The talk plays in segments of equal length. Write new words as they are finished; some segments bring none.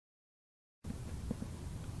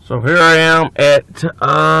So here I am at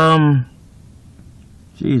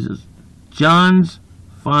John's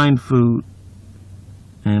Fine Food,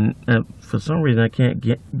 and for some reason I can't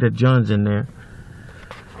get the John's in there.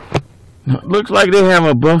 Looks like they have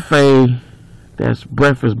a buffet. That's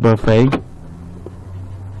breakfast buffet.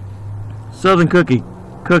 Southern cooking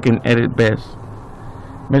at its best.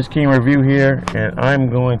 Miss King review here, and I'm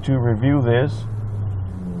going to review this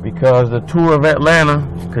because the tour of Atlanta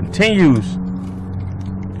continues.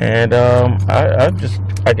 And I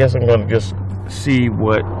guess I'm gonna just see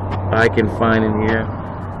what I can find in here.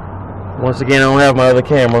 Once again, I don't have my other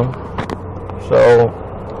camera, so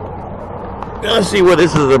let's see what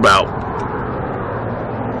this is about.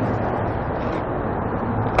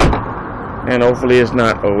 And hopefully it's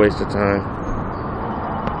not a waste of time.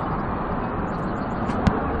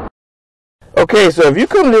 Okay, so if you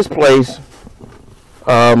come to this place,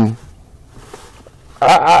 I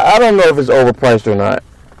don't know if it's overpriced or not,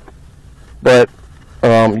 but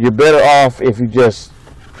you're better off if you just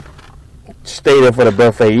stay there for the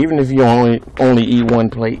buffet, even if you only eat one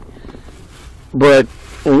plate. But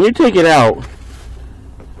when you take it out,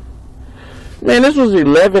 man, this was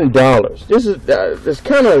 $11. This is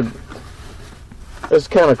it's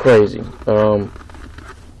kind of crazy.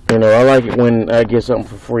 You know, I like it when I get something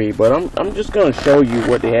for free, but I'm just gonna show you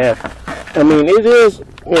what they have. I mean, it is,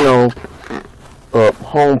 you know,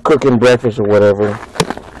 home cooking breakfast or whatever.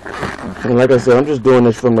 And like I said, I'm just doing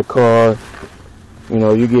this from the car. You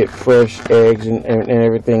know, you get fresh eggs and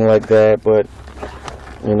everything like that, but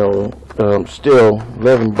you know, still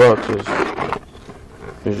 $11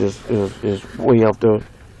 is way off the.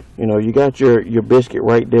 You know, you got your biscuit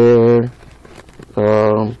right there.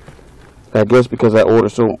 I guess because I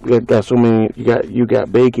ordered got so many. You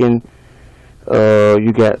got bacon.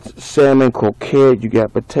 You got salmon croquette. You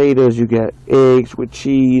got potatoes. You got eggs with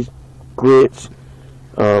cheese, grits,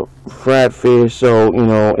 fried fish. So you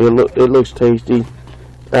know, it looks tasty.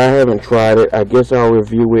 I haven't tried it. I guess I'll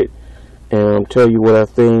review it and tell you what I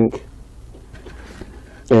think,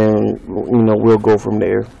 and you know, we'll go from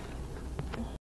there.